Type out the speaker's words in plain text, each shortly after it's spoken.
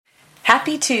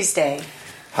Happy Tuesday.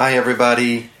 Hi,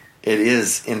 everybody. It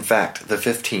is, in fact, the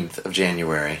 15th of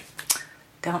January.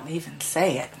 Don't even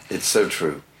say it. It's so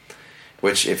true.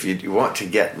 Which, if you want to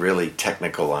get really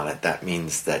technical on it, that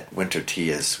means that winter tea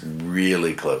is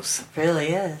really close. It really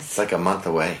is. It's like a month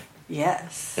away.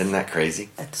 Yes. Isn't that crazy?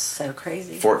 It's so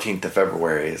crazy. 14th of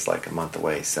February is like a month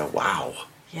away, so wow.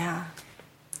 Yeah.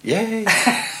 Yay!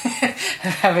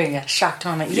 I'm having a shocked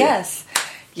moment. Yeah. Yes.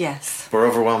 Yes. We're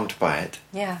overwhelmed by it.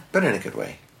 Yeah. But in a good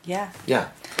way. Yeah.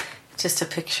 Yeah. Just a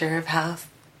picture of how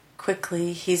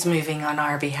quickly he's moving on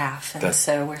our behalf. And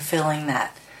so we're feeling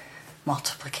that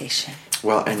multiplication.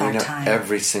 Well, and you know, time.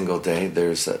 every single day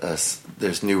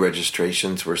there's new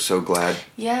registrations. We're so glad.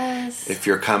 Yes. If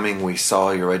you're coming, we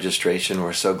saw your registration.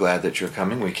 We're so glad that you're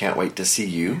coming. We can't wait to see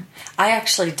you. I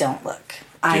actually don't look.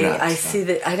 I see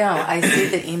that. I don't. I see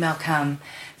the email come.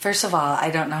 First of all,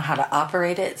 I don't know how to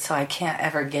operate it, so I can't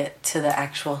ever get to the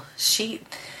actual sheet.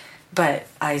 But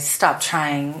I stopped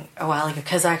trying a while ago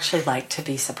because I actually like to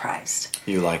be surprised.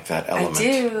 You like that element. I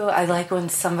do. I like when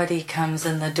somebody comes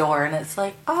in the door and it's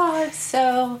like, oh,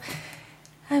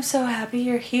 I'm so happy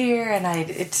you're here. And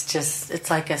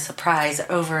it's like a surprise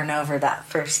over and over that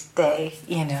first day,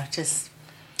 just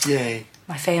yay.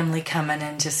 My family coming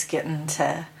and just getting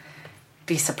to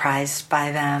be surprised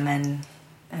by them and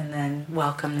then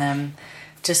welcome them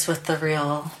just with the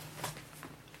real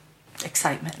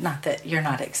excitement. Not that you're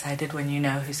not excited when you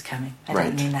know who's coming. I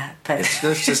didn't mean that, but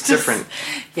there's just different,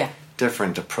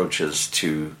 different approaches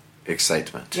to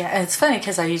excitement. Yeah, and it's funny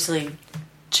because I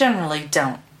generally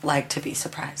don't like to be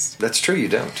surprised. That's true. You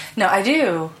don't. No, I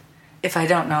do. If I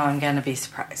don't know, I'm going to be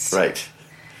surprised. Right.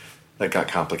 That got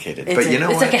complicated. But you know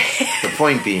what? Okay. The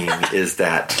point being is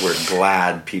that we're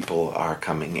glad people are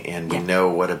coming, and we know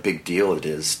what a big deal it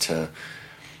is to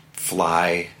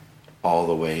fly all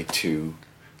the way to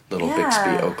Little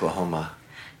Bixby, Oklahoma.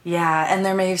 Yeah, and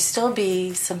there may still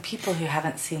be some people who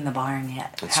haven't seen the barn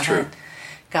yet. That's true.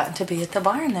 Gotten to be at the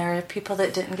barn. There are people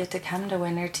that didn't get to come to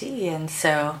Winter Tea, and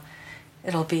so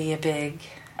it'll be a big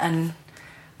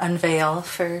unveil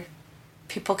for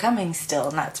people coming still,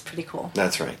 and that's pretty cool.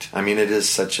 That's right. I mean, it is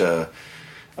such a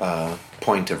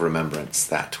point of remembrance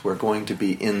that we're going to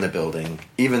be in the building,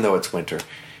 even though it's winter.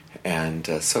 And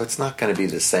so it's not going to be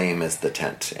the same as the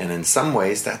tent. And in some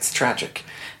ways, that's tragic.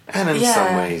 And in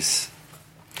some ways,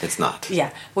 it's not.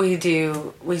 Yeah, we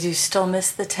do still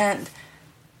miss the tent.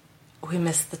 We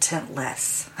miss the tent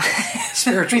less.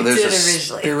 Spiritual. There's a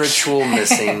spiritual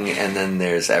missing, and then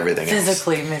there's everything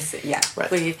physically miss it, yeah.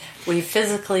 Right. We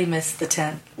physically miss the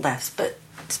tent less, but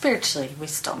spiritually we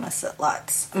still miss it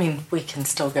lots. I mean, we can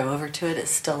still go over to it.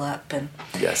 It's still up.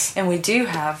 Yes. And we do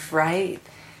have,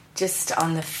 just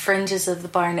on the fringes of the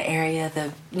barn area,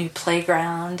 the new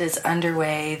playground is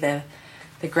underway.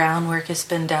 The groundwork has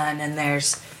been done, and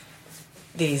there's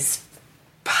these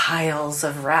piles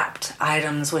of wrapped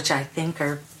items, which I think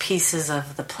are pieces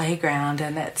of the playground,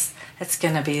 and it's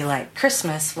going to be like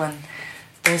Christmas when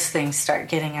those things start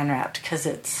getting unwrapped, because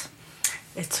it's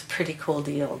a pretty cool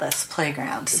deal, this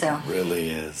playground. So it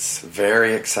really is.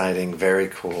 Very exciting, very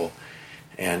cool.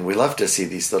 And we love to see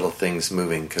these little things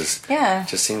moving, because it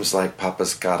just seems like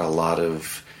Papa's got a lot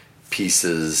of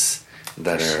pieces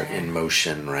that are in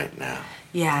motion right now.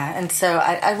 Yeah, and so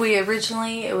we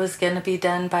originally, it was going to be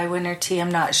done by Winter Tea.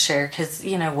 I'm not sure because,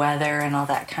 weather and all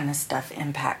that kind of stuff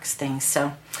impacts things.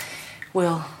 So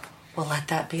we'll let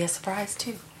that be a surprise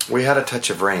too. We had a touch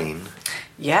of rain.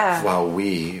 Yeah. While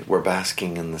we were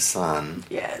basking in the sun.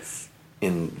 Yes.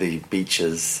 In the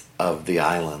beaches of the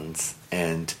islands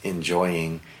and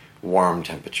enjoying warm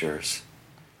temperatures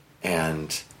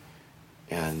and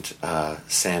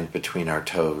sand between our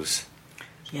toes.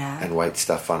 Yeah. And white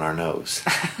stuff on our nose.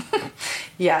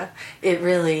 Yeah, it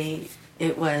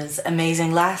was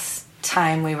amazing. Last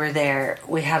time we were there,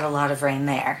 we had a lot of rain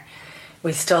there.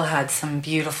 We still had some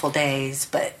beautiful days,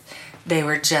 but they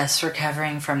were just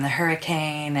recovering from the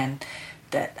hurricane and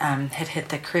that had hit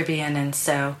the Caribbean. And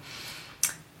so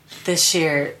this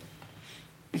year,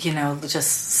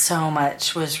 just so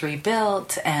much was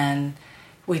rebuilt, and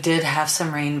we did have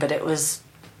some rain, but it was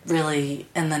really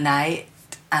in the night.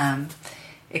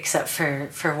 Except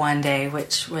for one day,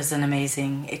 which was an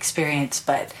amazing experience.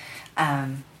 But,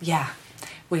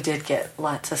 we did get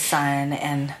lots of sun,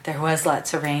 and there was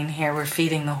lots of rain here. We're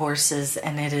feeding the horses,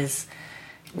 and it is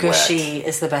gushy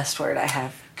is the best word I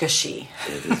have. Gushy.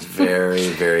 It is very,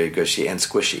 very gushy and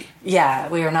squishy. Yeah,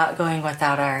 we are not going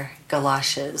without our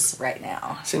galoshes right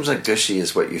now. Seems like gushy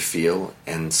is what you feel,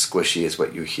 and squishy is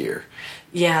what you hear.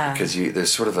 Yeah. Because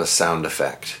there's sort of a sound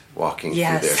effect walking through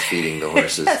there, feeding the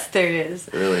horses. Yes, there is.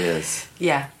 It really is.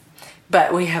 Yeah.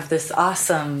 But we have this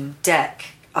awesome deck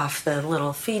off the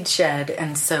little feed shed,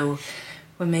 and so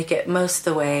we make it most of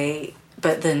the way,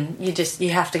 but then you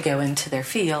have to go into their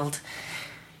field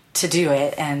to do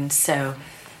it, and so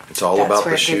it's all about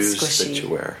the shoes that you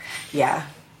wear. Yeah.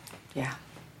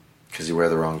 Because you wear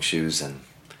the wrong shoes and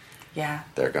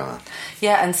they're gone.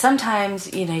 Yeah, and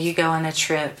sometimes, you go on a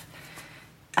trip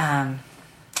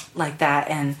like that,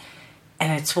 and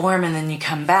it's warm, and then you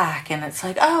come back, and it's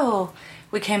like, oh,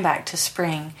 we came back to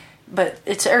spring, but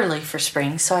it's early for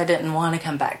spring, so I didn't want to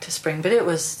come back to spring, but it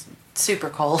was super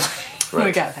cold when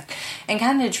we got back. And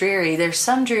kind of dreary. There's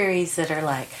some drearies that are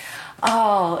like,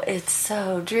 oh, it's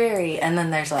so dreary, and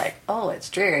then there's like, oh, it's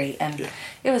dreary, and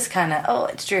it was kind of, oh,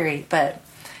 it's dreary, but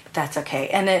that's okay.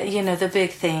 And the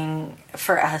big thing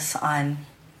for us on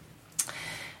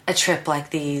a trip like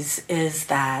these is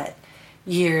that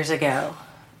years ago,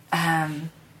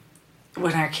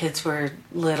 when our kids were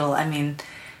little, I mean,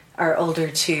 our older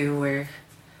two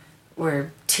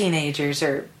were teenagers,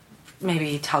 or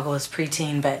maybe Toggle was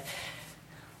preteen, but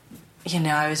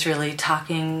I was really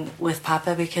talking with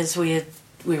Papa because we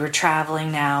were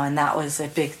traveling now, and that was a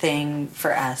big thing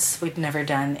for us. We'd never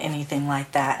done anything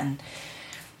like that,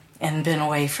 and been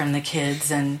away from the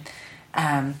kids, and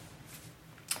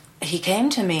he came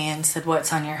to me and said,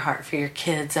 "What's on your heart for your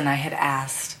kids?" And I had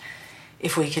asked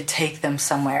if we could take them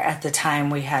somewhere. At the time,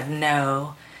 we had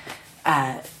no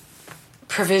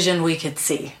provision we could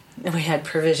see. We had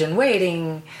provision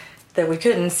waiting that we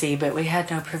couldn't see, but we had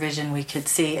no provision we could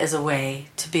see as a way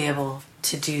to be able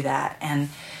to do that. And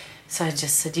so I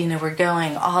just said, we're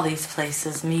going all these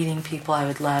places, meeting people. I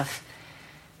would love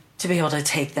to be able to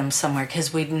take them somewhere,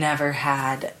 because we'd never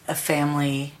had a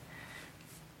family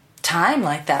time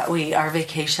like that. Our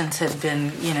vacations had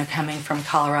been, coming from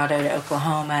Colorado to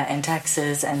Oklahoma and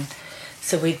Texas, and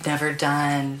so we'd never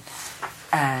done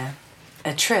a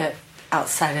trip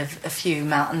outside of a few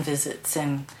mountain visits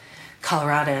in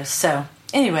Colorado. So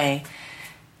anyway,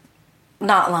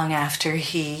 not long after,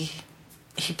 he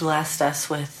blessed us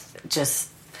with just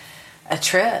a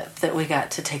trip that we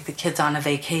got to take the kids on a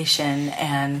vacation,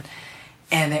 and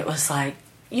it was like,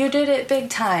 you did it big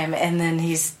time. And then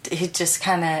he just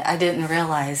kind of, I didn't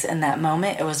realize in that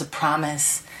moment it was a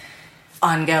promise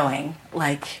ongoing.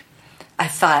 Like, I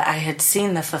thought I had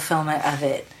seen the fulfillment of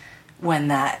it when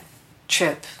that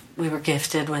trip, we were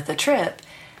gifted with a trip,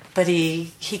 but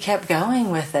he kept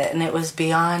going with it, and it was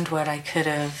beyond what I could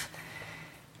have,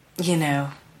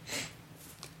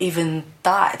 even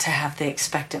thought to have the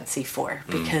expectancy for,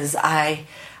 because I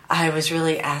was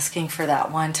really asking for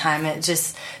that one time.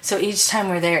 So each time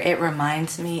we're there, it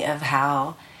reminds me of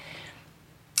how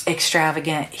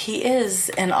extravagant he is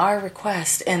in our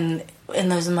request, and in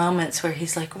those moments where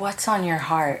he's like, what's on your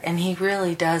heart? And he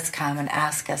really does come and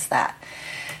ask us that.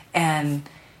 And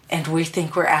we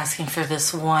think we're asking for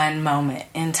this one moment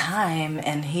in time,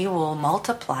 and he will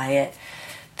multiply it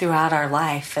throughout our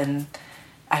life. And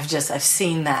I've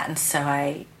seen that, and so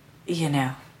I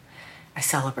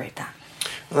celebrate that.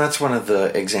 Well, that's one of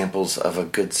the examples of a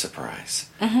good surprise.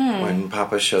 Mm-hmm. When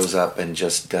Papa shows up and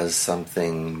just does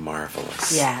something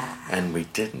marvelous. Yeah. And we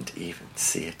didn't even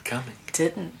see it coming.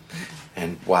 Didn't.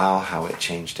 And wow, how it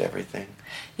changed everything.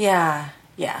 Yeah.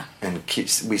 And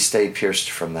we stay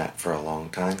pierced from that for a long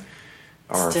time.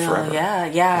 Or still, forever.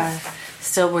 Yeah.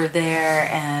 Still we're there,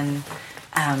 and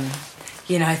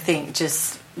I think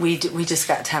we just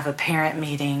got to have a parent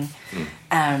meeting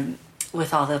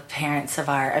with all the parents of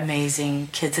our amazing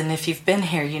kids. And if you've been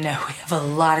here, we have a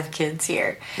lot of kids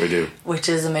here. We do. Which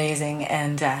is amazing.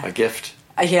 And a gift.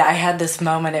 I had this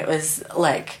moment. It was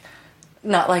like,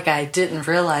 not like I didn't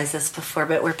realize this before,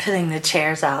 but we're putting the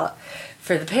chairs out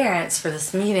for the parents for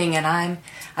this meeting, and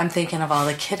I'm thinking of all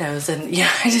the kiddos, and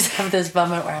I just have this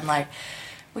moment where I'm like,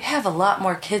 we have a lot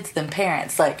more kids than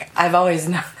parents. Like, I've always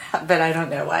known that, but I don't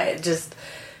know why it just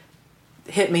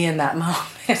hit me in that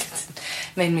moment.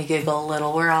 Made me giggle a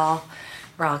little. We're all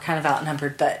kind of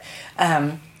outnumbered, but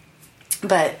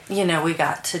we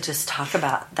got to just talk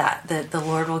about that the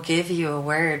Lord will give you a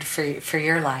word for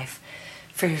your life,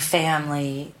 for your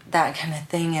family, that kind of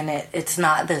thing. And it's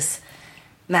not this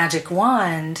magic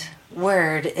wand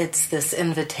word, it's this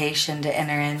invitation to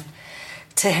enter in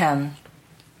to him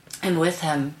and with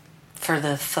him for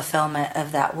the fulfillment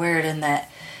of that word, and that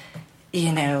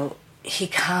he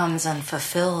comes and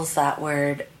fulfills that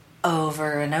word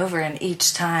over and over, and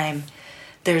each time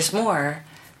there's more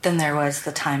than there was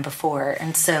the time before.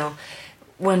 And so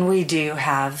when we do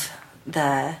have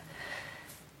the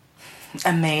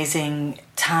amazing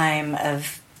time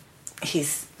of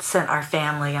he's sent our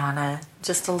family on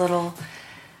just a little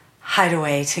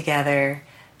hideaway together,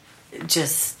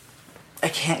 just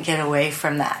can't get away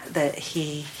from that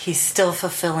he's still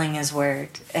fulfilling his word,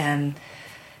 and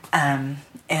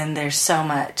there's so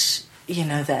much,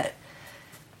 that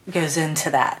goes into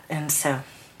that. And so,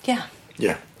 yeah.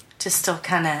 Just still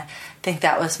kind of think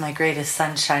that was my greatest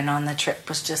sunshine on the trip,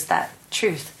 was just that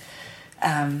truth,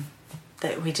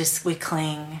 that we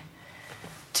cling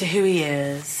to who he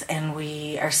is, and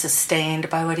we are sustained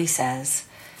by what he says,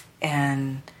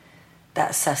 and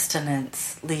that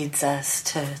sustenance leads us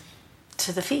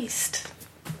to the feast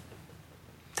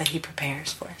that he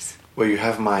prepares for us. Well, you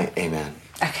have my amen.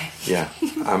 Okay. Yeah,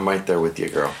 I'm right there with you,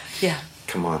 girl. Yeah.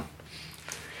 Come on.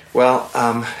 Well,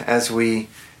 as we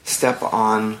step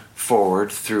on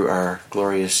forward through our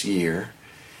glorious year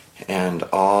and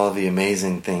all the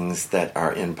amazing things that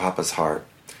are in Papa's heart,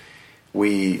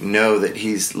 we know that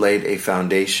he's laid a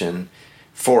foundation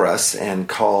for us and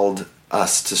called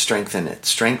us to strengthen it.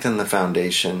 Strengthen the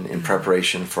foundation in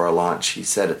preparation for our launch, he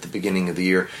said at the beginning of the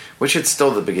year, which it's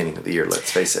still the beginning of the year,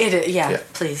 let's face it. Yeah,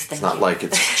 please, thank you. It's not like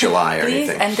it's July or please,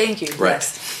 anything. And thank you, right.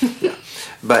 Yes.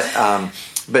 Yeah.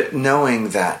 But knowing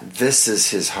that this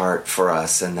is his heart for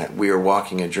us and that we are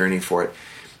walking a journey for it,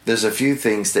 there's a few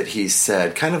things that he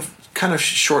said, kind of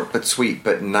short but sweet,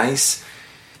 but nice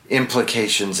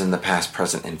implications in the past,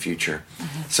 present, and future.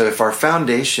 Mm-hmm. So if our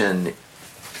foundation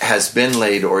has been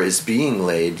laid or is being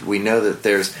laid, we know that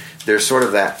there's sort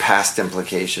of that past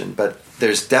implication, but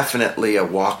there's definitely a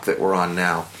walk that we're on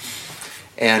now.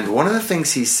 And one of the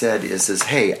things he said is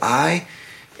hey, I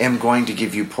am going to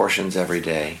give you portions every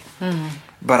day. Mm-hmm.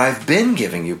 But I've been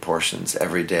giving you portions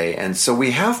every day. And so we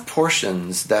have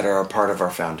portions that are a part of our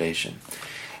foundation.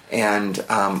 And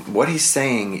what he's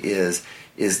saying is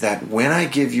that when I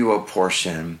give you a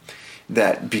portion,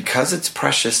 that because it's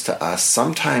precious to us,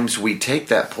 sometimes we take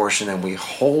that portion and we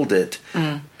hold it,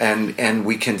 and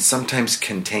we can sometimes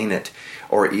contain it,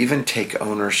 or even take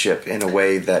ownership in a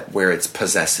way that where it's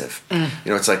possessive.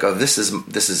 It's like, oh, this is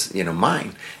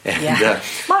mine. And,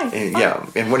 mine.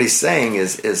 And what he's saying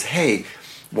is, hey,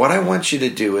 what I want you to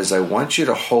do is I want you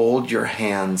to hold your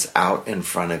hands out in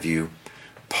front of you,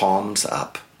 palms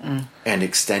up, and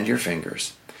extend your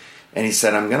fingers. And he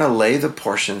said, I'm going to lay the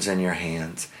portions in your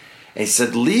hands. And he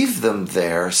said, leave them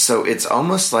there, so it's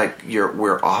almost like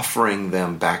we're offering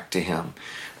them back to him,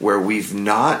 where we've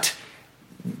not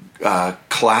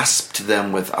clasped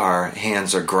them with our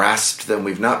hands or grasped them.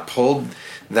 We've not pulled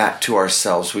that to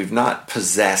ourselves. We've not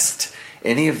possessed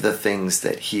any of the things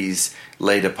that he's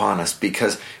laid upon us,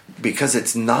 because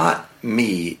it's not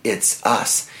me, it's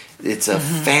us. It's a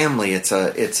family. It's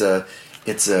a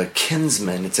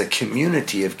kinsman. It's a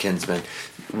community of kinsmen.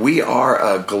 We are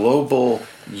a global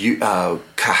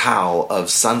kahal of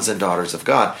sons and daughters of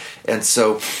God. And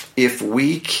so if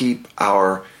we keep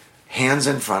our hands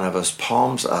in front of us,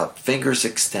 palms up, fingers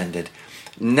extended,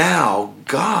 now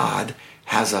God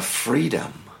has a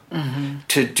freedom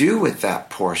to do with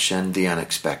that portion the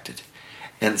unexpected.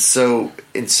 And so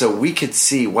we could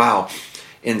see, wow,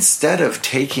 instead of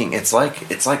taking, it's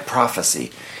like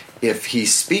prophecy. If he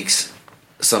speaks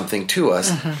something to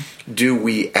us, do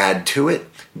we add to it?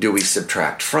 Do we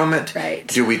subtract from it? Right.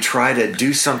 Do we try to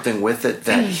do something with it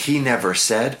that he never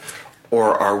said?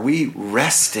 Or are we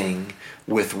resting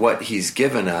with what he's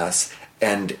given us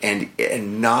and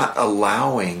not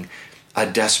allowing a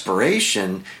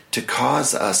desperation to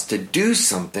cause us to do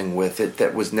something with it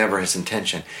that was never his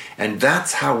intention? And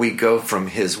that's how we go from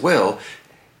his will,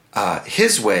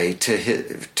 his way, to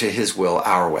his will,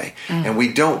 our way. And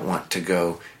we don't want to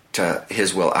go to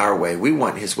his will, our way. We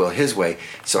want his will, his way.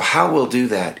 So how we'll do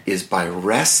that is by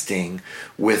resting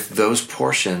with those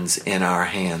portions in our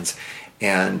hands,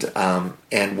 and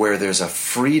where there's a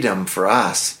freedom for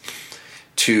us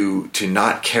to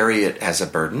not carry it as a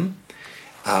burden.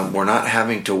 We're not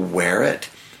having to wear it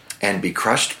and be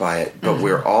crushed by it, but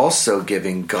we're also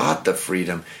giving God the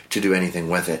freedom to do anything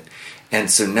with it.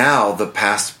 And so now the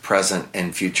past, present,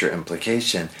 and future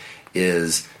implication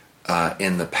is,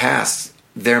 in the past,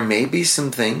 there may be some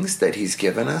things that he's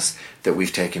given us that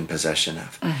we've taken possession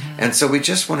of. And so we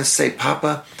just want to say,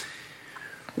 Papa,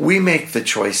 we make the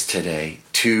choice today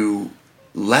to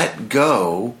let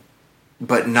go,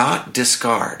 but not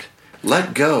discard.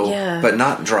 Let go, but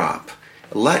not drop.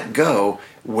 Let go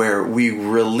where we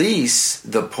release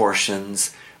the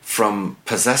portions from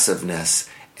possessiveness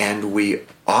and we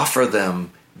offer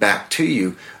them back to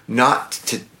you, not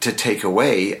to take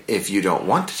away if you don't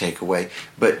want to take away,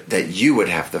 but that you would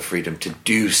have the freedom to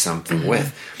do something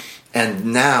with.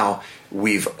 And now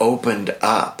we've opened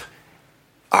up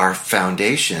our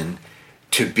foundation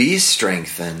to be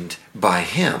strengthened by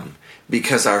him,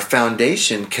 because our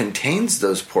foundation contains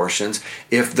those portions.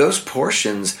 If those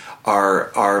portions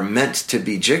are meant to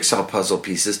be jigsaw puzzle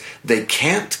pieces. They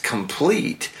can't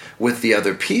complete with the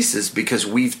other pieces because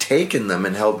we've taken them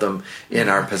and held them in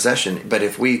our possession. But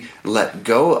if we let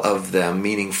go of them,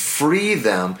 meaning free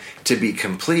them to be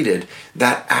completed,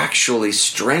 that actually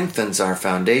strengthens our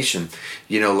foundation.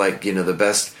 The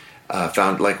best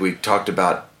found, like we talked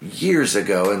about years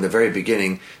ago in the very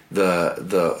beginning,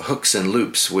 the hooks and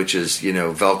loops, which is,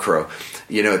 Velcro.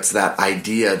 It's that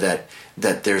idea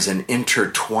that there's an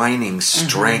intertwining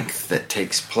strength that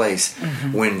takes place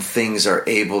when things are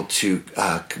able to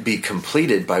be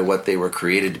completed by what they were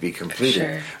created to be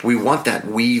completed. Sure. We want that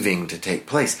weaving to take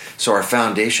place. So our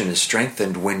foundation is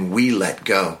strengthened when we let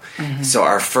go. So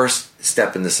our first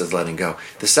step in this is letting go.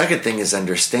 The second thing is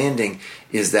understanding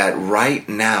is that right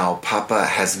now Papa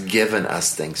has given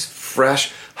us things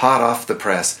fresh, hot off the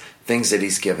press, things that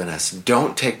he's given us.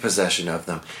 Don't take possession of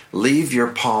them. Leave your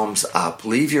palms up.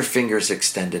 Leave your fingers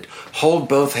extended. Hold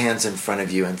both hands in front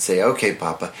of you and say, okay,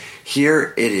 Papa,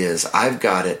 here it is. I've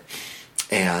got it.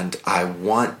 And I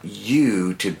want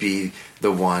you to be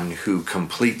the one who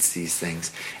completes these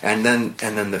things. And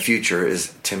then the future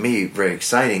is, to me, very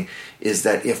exciting, is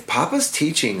that if Papa's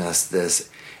teaching us this,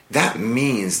 that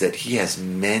means that he has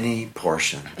many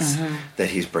portions that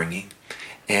he's bringing.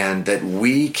 And that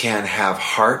we can have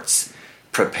hearts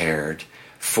prepared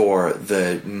for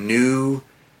the new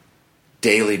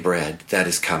daily bread that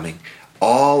is coming.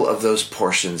 All of those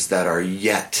portions that are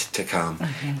yet to come.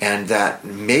 And that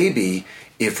maybe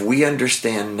if we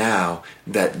understand now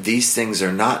that these things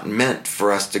are not meant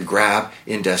for us to grab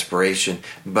in desperation,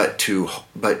 but to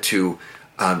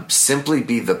simply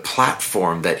be the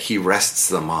platform that he rests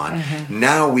them on.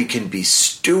 Now we can be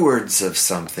stewards of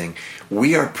something.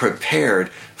 We are prepared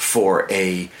for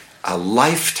a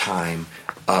lifetime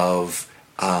of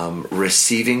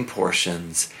receiving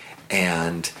portions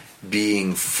and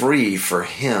being free for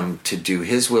him to do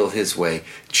his will, his way,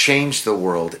 change the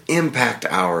world, impact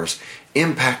ours,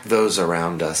 impact those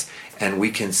around us, and we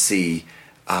can see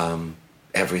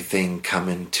everything come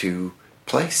into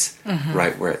place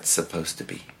right where it's supposed to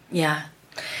be. Yeah.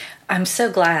 I'm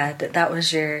so glad that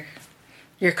was your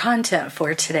content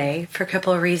for today for a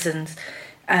couple of reasons.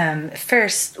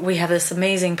 First, we have this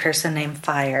amazing person named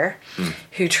Fire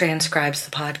who transcribes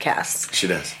the podcast. She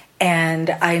does. And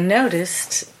I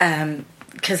noticed,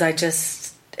 because I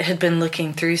just had been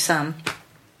looking through some,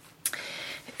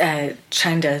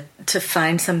 trying to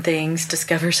find some things,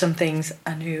 discover some things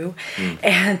anew.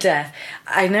 And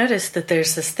I noticed that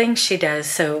there's this thing she does.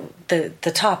 So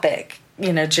the topic,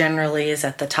 generally is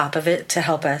at the top of it to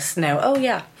help us know, oh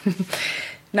yeah,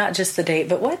 not just the date,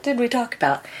 but what did we talk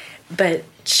about? But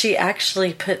she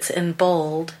actually puts in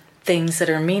bold things that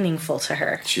are meaningful to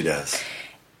her. She does.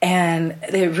 And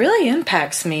it really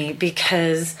impacts me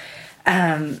because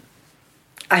I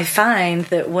find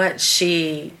that what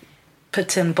she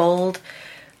puts in bold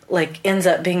ends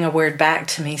up being a word back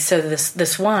to me. So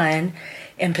this one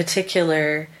in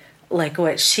particular,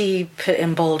 what she put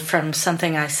in bold from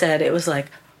something I said, it was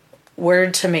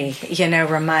word to me,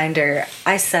 reminder.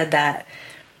 I said that,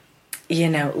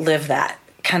 live that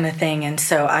kind of thing. And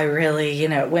so I really,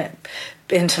 went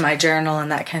into my journal and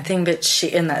that kind of thing. But she,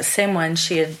 in that same one,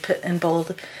 she had put in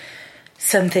bold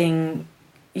something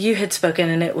you had spoken,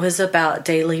 and it was about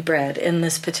daily bread in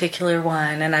this particular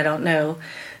one. And I don't know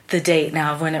the date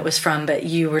now of when it was from, but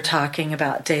you were talking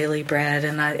about daily bread.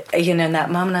 And I, in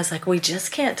that moment, I was like, we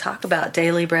just can't talk about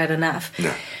daily bread enough.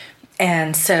 No.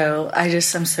 And so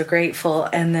I'm so grateful.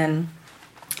 And then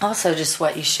also just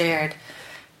what you shared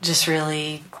just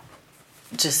really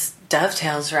just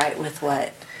dovetails right with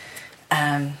what,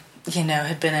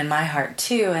 had been in my heart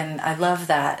too. And I love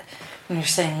that when you're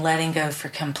saying letting go for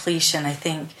completion. I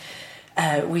think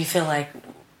we feel like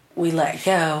we let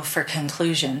go for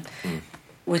conclusion,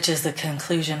 which is the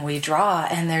conclusion we draw.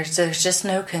 And there's just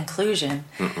no conclusion.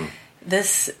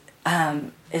 This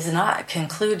is not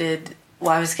concluded.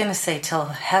 Well, I was going to say till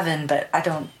heaven, but I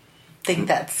don't think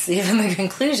that's even the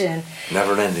conclusion.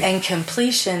 Never ending. And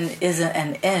completion isn't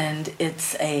an end,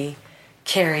 it's a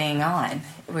carrying on,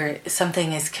 where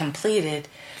something is completed.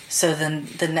 So then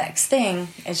the next thing,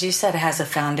 as you said, has a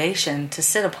foundation to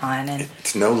sit upon. And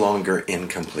it's no longer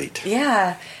incomplete.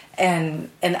 Yeah. And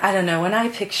I don't know, when I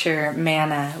picture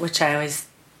manna, which I always,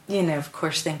 of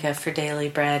course think of for daily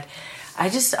bread, I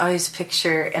just always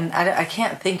picture, and I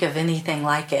can't think of anything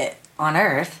like it on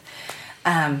earth.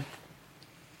 And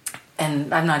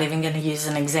I'm not even going to use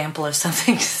an example of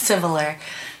something similar,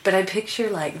 but I picture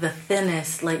the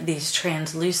thinnest, these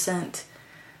translucent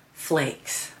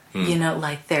flakes,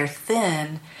 they're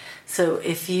thin. So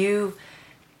if you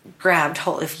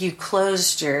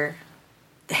closed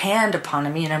hand upon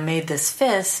them, made this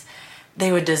fist,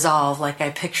 they would dissolve. Like I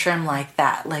picture them like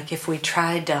that. Like if we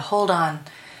tried to hold on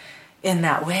in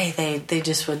that way, they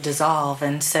just would dissolve.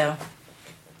 And so,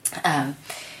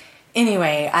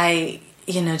 anyway, I,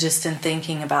 just in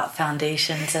thinking about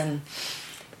foundations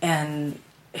and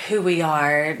who we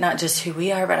are, not just who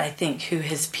we are, but I think who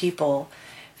his people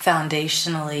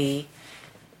foundationally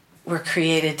were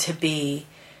created to be,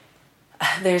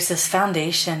 there's this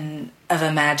foundation of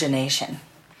imagination.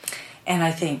 And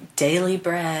I think daily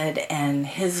bread and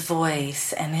his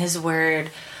voice and his word,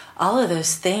 all of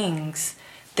those things,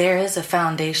 there is a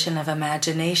foundation of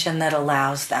imagination that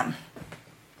allows them.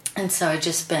 And so I've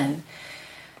just been,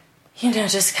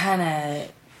 just kind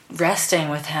of resting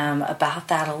with him about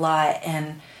that a lot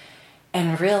and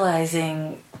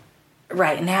realizing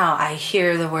right now I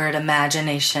hear the word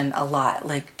imagination a lot,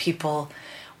 like people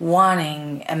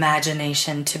wanting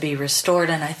imagination to be restored.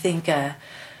 And I think a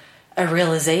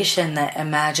realization that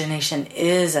imagination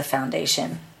is a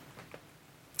foundation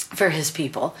for his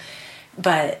people.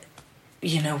 But,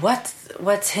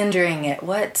 what's hindering it?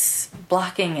 What's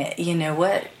blocking it?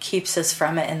 What keeps us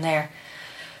from it? And there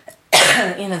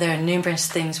are numerous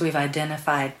things we've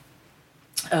identified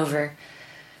over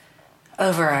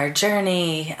our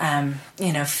journey.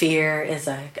 Fear is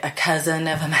a cousin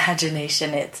of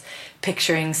imagination. It's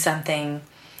picturing something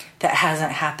that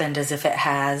hasn't happened as if it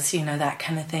has, that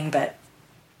kind of thing. But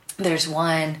there's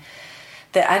one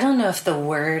that I don't know if the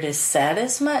word is said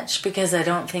as much, because I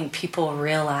don't think people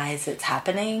realize it's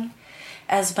happening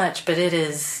as much, but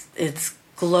it's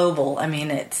global. I mean,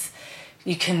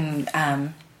 you can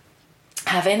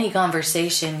have any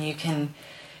conversation, you can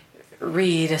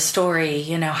read a story,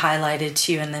 highlighted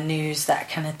to you in the news, that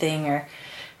kind of thing, or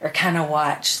kind of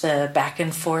watch the back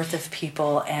and forth of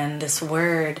people, and this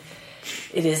word,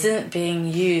 it isn't being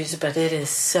used, but it is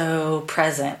so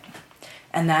present,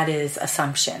 and that is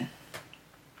assumption.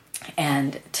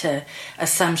 And to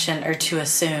assumption or to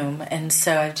assume. And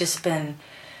so I've just been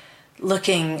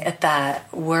looking at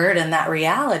that word and that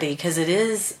reality, because it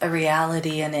is a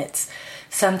reality and it's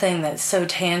something that's so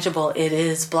tangible. It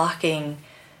is blocking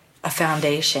a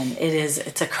foundation.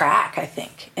 It's a crack, I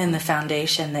think, in the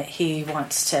foundation that he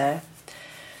wants to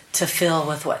fill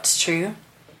with what's true.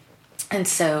 And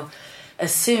so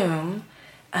assume,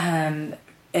 and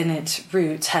its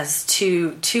roots has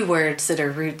two words that are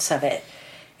roots of it.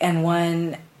 And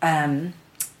one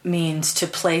means to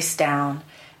place down,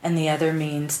 and the other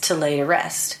means to lay to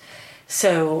rest.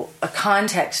 So a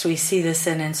context we see this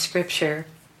in Scripture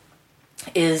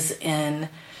is in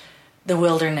the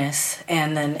wilderness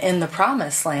and then in the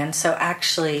promised land. So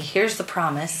actually, here's the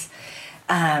promise,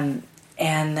 and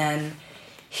then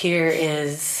here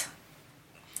is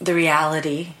the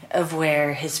reality of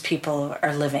where his people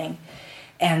are living.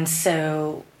 And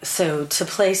so to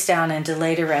place down and to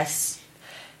lay to rest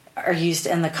are used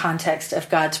in the context of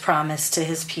God's promise to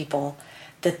his people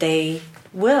that they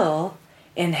will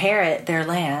inherit their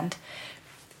land.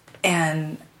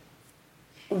 And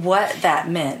what that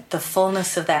meant, the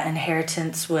fullness of that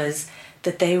inheritance, was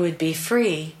that they would be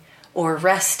free or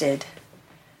rested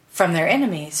from their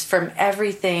enemies, from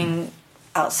everything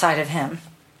outside of him.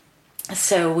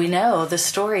 So we know the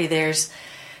story, there's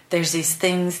these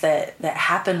things that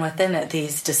happen within it,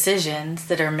 these decisions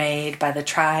that are made by the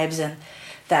tribes, and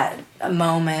that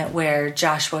moment where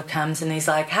Joshua comes and he's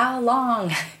like, how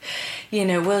long,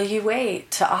 will you wait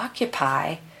to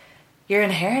occupy your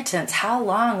inheritance? How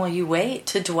long will you wait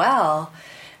to dwell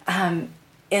in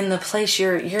the place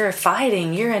you're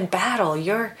fighting, you're in battle,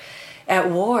 you're at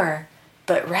war,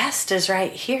 but rest is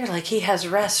right here. Like he has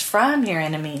rest from your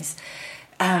enemies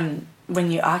when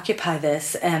you occupy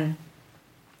this. And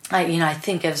I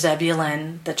think of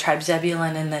Zebulun, the tribe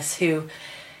Zebulun in this, who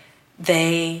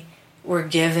they were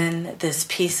given this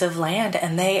piece of land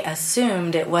and they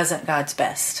assumed it wasn't God's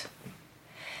best.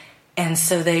 And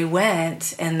so they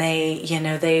went and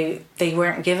they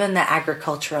weren't given the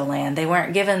agricultural land. They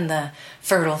weren't given the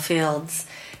fertile fields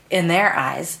in their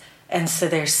eyes. And so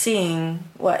they're seeing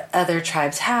what other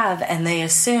tribes have, and they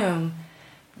assume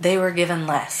they were given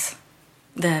less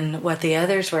than what the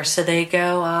others were. So they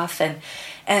go off and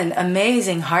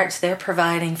amazing hearts they're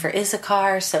providing for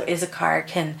Issachar. So Issachar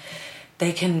can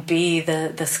be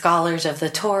the scholars of the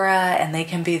Torah, and they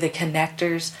can be the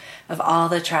connectors of all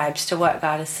the tribes to what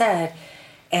God has said.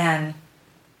 And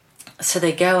so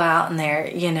they go out and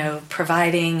they're,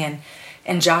 providing,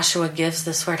 and Joshua gives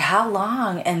this word, how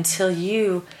long until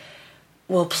you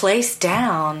will place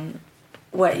down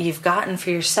what you've gotten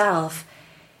for yourself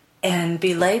and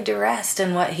be laid to rest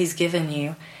in what he's given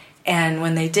you? And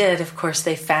when they did, of course,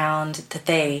 they found that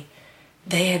they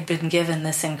they had been given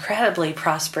this incredibly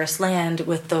prosperous land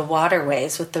with the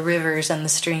waterways, with the rivers and the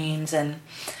streams and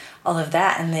all of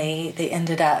that. And they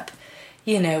ended up,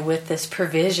 with this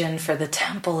provision for the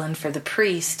temple and for the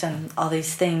priest and all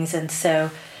these things. And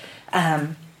so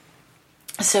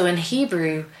in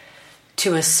Hebrew,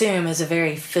 to assume is a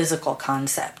very physical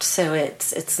concept. So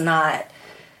it's not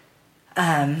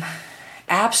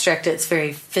abstract, it's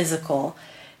very physical.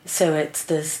 So it's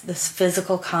this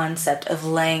physical concept of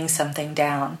laying something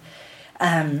down.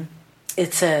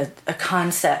 It's a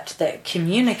concept that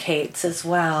communicates as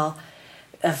well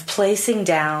of placing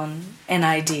down an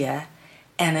idea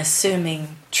and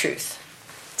assuming truth.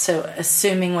 So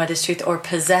assuming what is truth or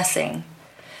possessing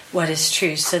what is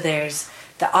true. So there's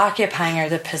the occupying or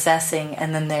the possessing,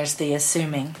 and then there's the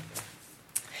assuming.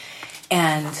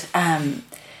 And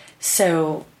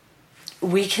so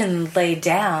we can lay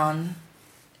down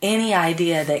any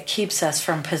idea that keeps us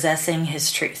from possessing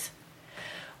his truth.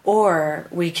 Or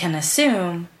we can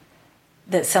assume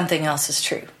that something else is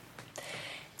true.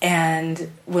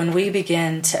 And when we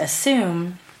begin to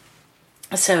assume,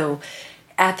 so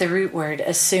at the root word,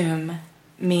 assume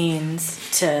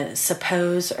means to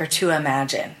suppose or to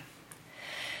imagine.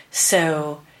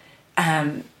 So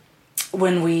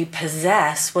when we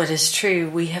possess what is true,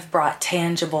 we have brought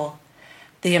tangible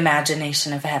the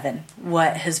imagination of heaven,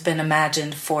 what has been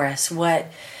imagined for us,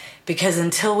 because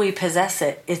until we possess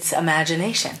it, it's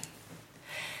imagination.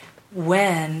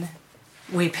 When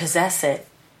we possess it,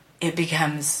 it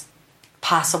becomes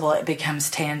possible, it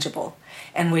becomes tangible,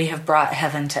 and we have brought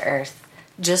heaven to earth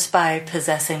just by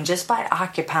possessing, just by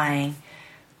occupying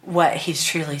what he's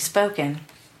truly spoken.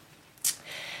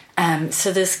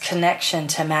 So this connection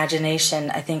to imagination,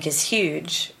 I think, is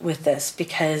huge with this,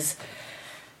 because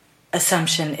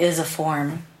assumption is a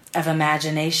form of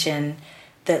imagination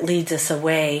that leads us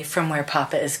away from where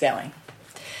Papa is going.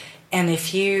 And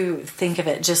if you think of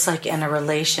it just like in a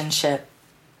relationship,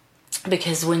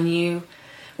 because when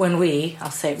we,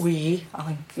 I'll say we,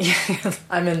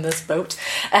 I'm in this boat,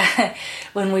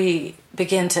 when we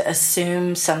begin to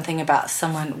assume something about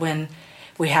someone, when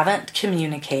we haven't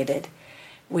communicated,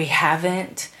 we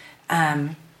haven't,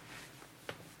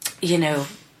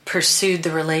 pursued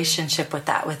the relationship with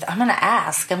I'm going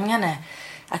to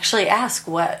actually ask,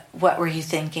 what were you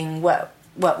thinking? What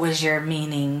was your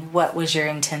meaning? What was your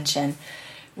intention?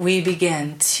 We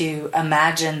begin to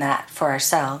imagine that for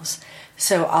ourselves.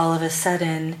 So all of a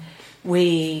sudden,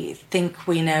 we think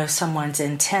we know someone's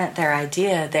intent, their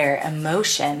idea, their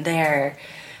emotion, their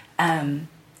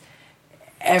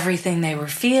everything they were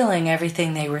feeling,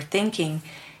 everything they were thinking,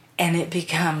 and it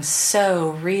becomes so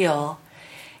real.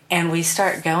 And we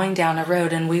start going down a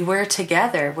road, and we were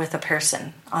together with a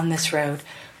person on this road,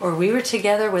 or we were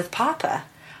together with Papa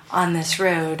on this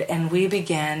road, and we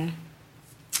begin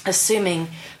assuming,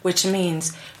 which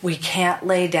means we can't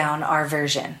lay down our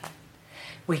version.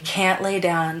 We can't lay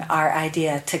down our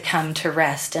idea to come to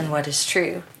rest in what is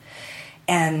true.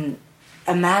 And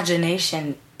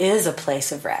imagination is a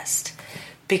place of rest,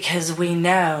 because we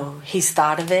know he's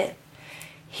thought of it,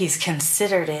 he's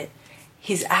considered it,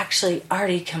 he's actually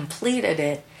already completed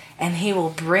it, and he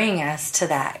will bring us to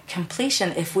that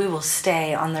completion if we will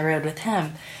stay on the road with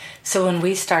him. So when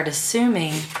we start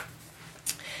assuming,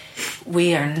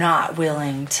 we are not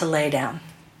willing to lay down.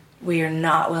 We are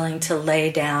not willing to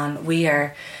lay down. We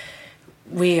are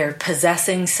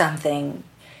possessing something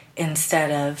instead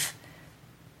of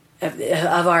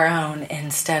our own,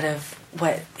 instead of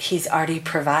what he's already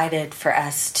provided for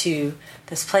us to,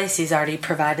 this place he's already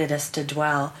provided us to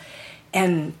dwell.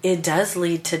 And it does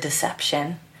lead to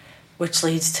deception, which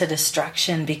leads to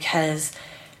destruction, because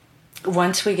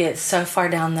once we get so far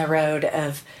down the road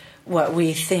of what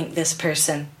we think this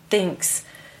person thinks,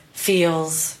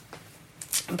 feels,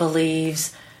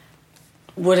 believes,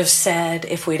 would have said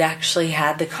if we'd actually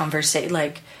had the conversation,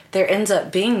 like there ends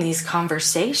up being these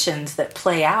conversations that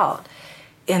play out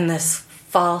in this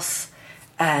false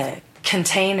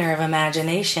container of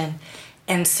imagination.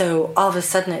 And so all of a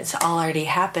sudden it's all already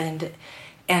happened,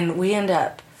 and we end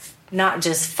up not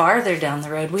just farther down the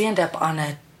road, we end up on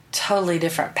a totally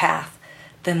different path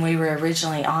than we were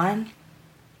originally on.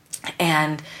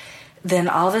 And then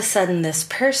all of a sudden this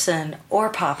person or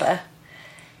Papa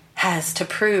has to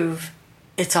prove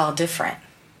it's all different.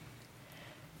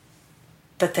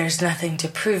 But there's nothing to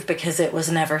prove, because it was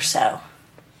never so.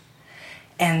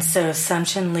 And so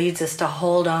assumption leads us to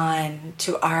hold on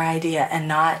to our idea and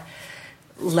not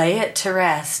lay it to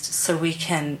rest so we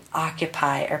can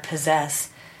occupy or possess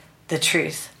the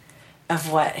truth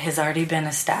of what has already been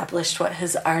established, what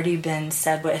has already been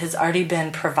said, what has already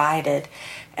been provided.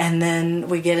 And then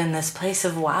we get in this place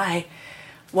of why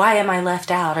why am I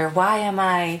left out, or why am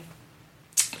I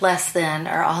less than,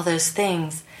 or all those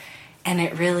things. And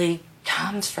it really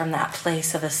comes from that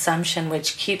place of assumption,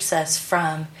 which keeps us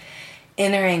from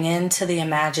entering into the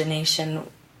imagination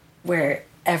where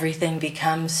everything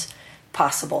becomes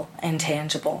possible and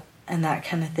tangible and that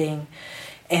kind of thing.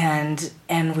 And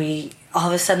we, all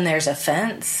of a sudden there's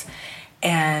offense,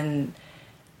 and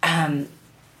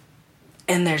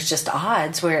there's just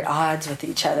odds. We're at odds with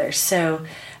each other. So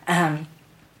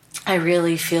I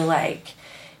really feel like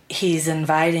he's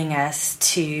inviting us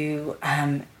to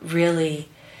really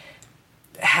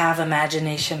have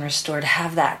imagination restored,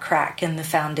 have that crack in the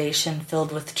foundation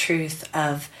filled with truth,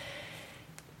 of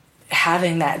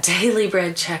having that daily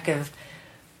bread check of,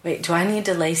 wait, do I need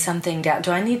to lay something down?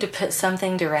 Do I need to put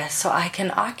something to rest so I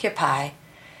can occupy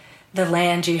the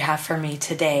land you have for me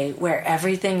today, where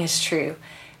everything is true,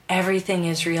 everything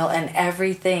is real, and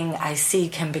everything I see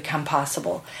can become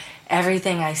possible.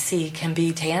 Everything I see can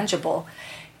be tangible.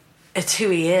 It's who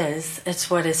he is. It's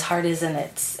what his heart is, and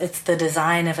it's the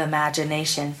design of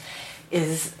imagination.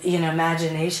 Is,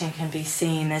 imagination can be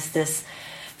seen as this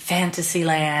fantasy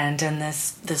land and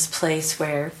this place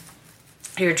where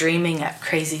you're dreaming up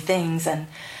crazy things, and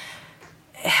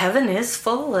heaven is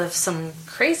full of some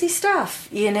crazy stuff,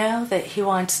 that he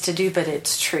wants to do, but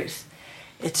it's truth.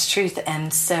 It's truth.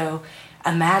 And so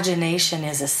imagination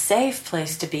is a safe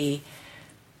place to be,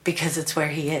 because it's where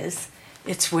he is.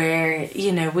 It's where,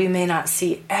 we may not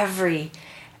see every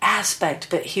aspect,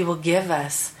 but he will give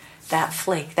us that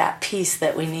flake, that piece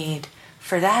that we need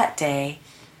for that day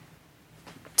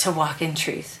to walk in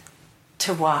truth,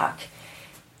 to walk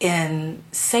in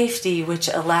safety, which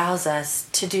allows us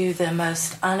to do the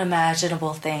most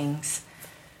unimaginable things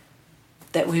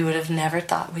that we would have never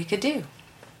thought we could do.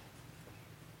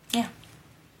 Yeah.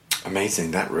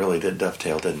 Amazing. That really did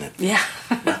dovetail, didn't it? Yeah.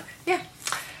 Yeah.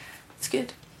 It's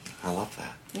good. I love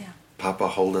that. Yeah. Papa,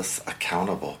 hold us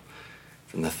accountable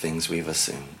from the things we've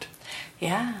assumed.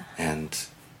 Yeah. And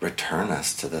return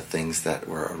us to the things that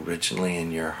were originally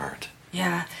in your heart.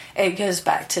 Yeah. It goes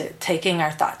back to taking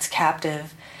our thoughts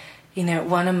captive.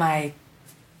 One of my,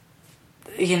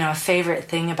 favorite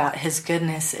thing about his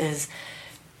goodness is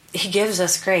he gives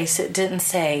us grace. It didn't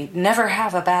say, never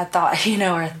have a bad thought,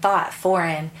 or a thought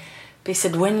foreign. But he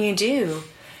said, when you do,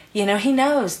 he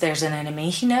knows there's an enemy.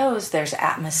 He knows there's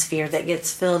atmosphere that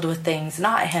gets filled with things,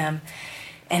 not him.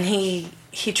 And he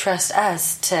trusts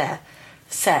us to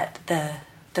set the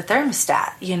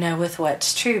thermostat, with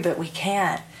what's true, but we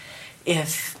can't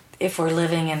if we're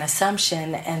living in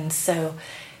assumption. And so,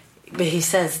 but he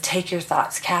says, take your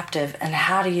thoughts captive. And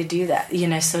how do you do that?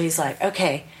 So he's like,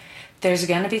 okay, there's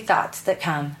going to be thoughts that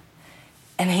come,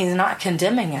 and he's not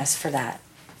condemning us for that.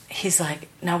 He's like,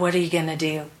 now what are you going to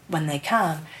do when they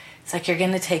come? It's like, you're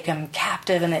going to take them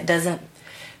captive, and it doesn't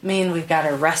mean we've got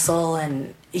to wrestle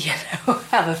and,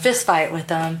 have a fist fight with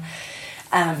them.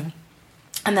 And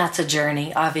that's a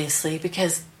journey, obviously,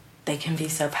 because they can be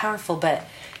so powerful. But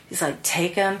he's like,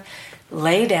 take them,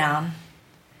 lay down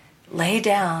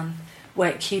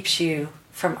what keeps you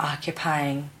from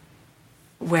occupying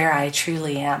where I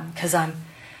truly am, because I'm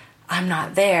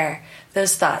not there.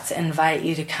 Those thoughts invite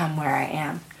you to come where I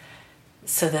am,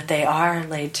 so that they are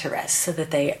laid to rest, so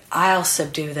that I'll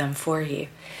subdue them for you.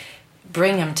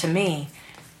 Bring them to me,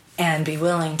 and be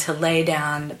willing to lay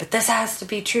down. But this has to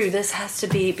be true. This has to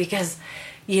be, because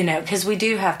we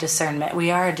do have discernment.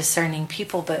 We are a discerning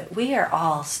people, but we are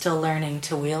all still learning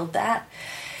to wield that.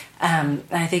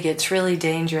 I think it's really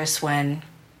dangerous when,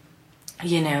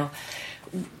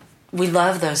 we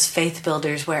love those faith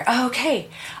builders where, oh, okay,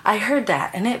 I heard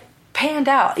that and it panned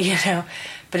out,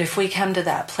 But if we come to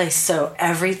that place, so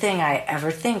everything I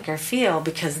ever think or feel,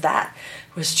 because that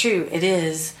was true,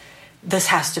 this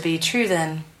has to be true,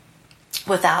 then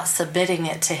without submitting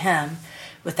it to him,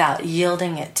 without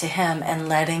yielding it to him and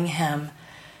letting him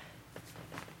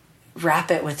wrap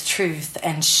it with truth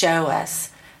and show us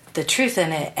the truth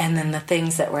in it, and then the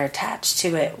things that were attached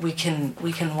to it, we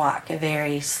can walk a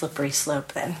very slippery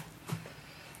slope then.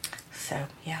 So,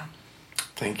 yeah.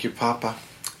 Thank you, Papa.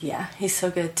 Yeah, he's so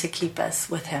good to keep us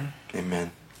with him.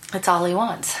 Amen. That's all he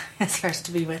wants, is for us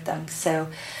to be with him. So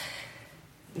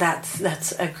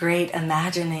that's a great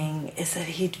imagining, is that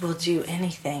he will do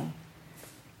anything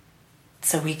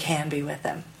so we can be with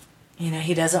him.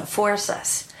 He doesn't force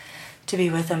us to be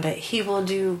with him, but he will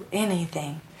do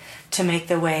anything to make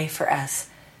the way for us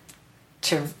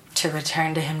to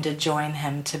return to him, to join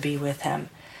him, to be with him,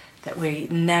 that we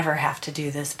never have to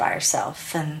do this by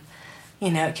ourselves. And,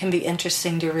 it can be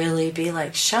interesting to really be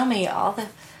like, show me all the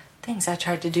things I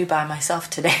tried to do by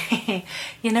myself today,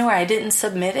 where I didn't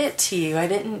submit it to you, I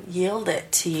didn't yield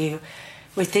it to you,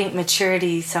 we think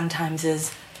maturity sometimes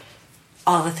is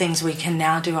all the things we can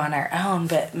now do on our own,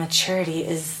 but maturity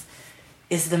is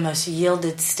the most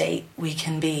yielded state we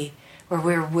can be, where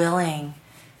we're willing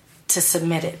to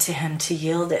submit it to Him, to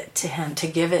yield it to Him, to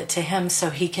give it to Him so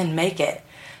He can make it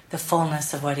the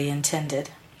fullness of what He intended.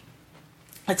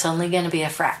 It's only going to be a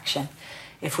fraction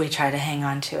if we try to hang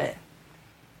on to it.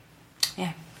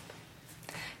 Yeah.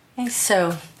 Okay,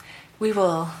 so we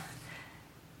will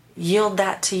yield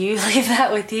that to you, leave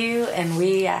that with you, and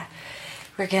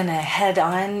we're going to head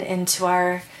on into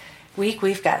our week.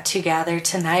 We've got Two Gather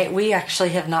tonight. We actually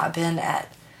have not been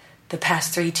at the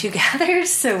past 3 Two Gathers,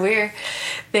 so we're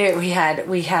there. We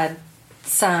had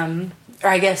some, or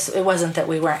I guess it wasn't that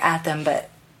we weren't at them, but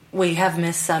we have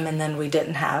missed some, and then we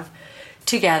didn't have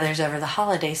Two Gathers over the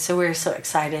holidays. So we're so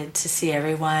excited to see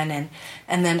everyone, and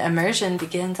then immersion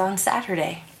begins on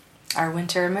Saturday, our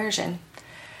winter immersion.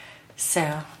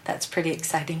 So that's pretty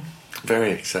exciting.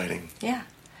 Very exciting. Yeah.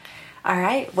 All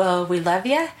right. Well, we love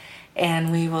you,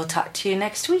 and we will talk to you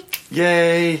next week.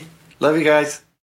 Yay! Love you guys.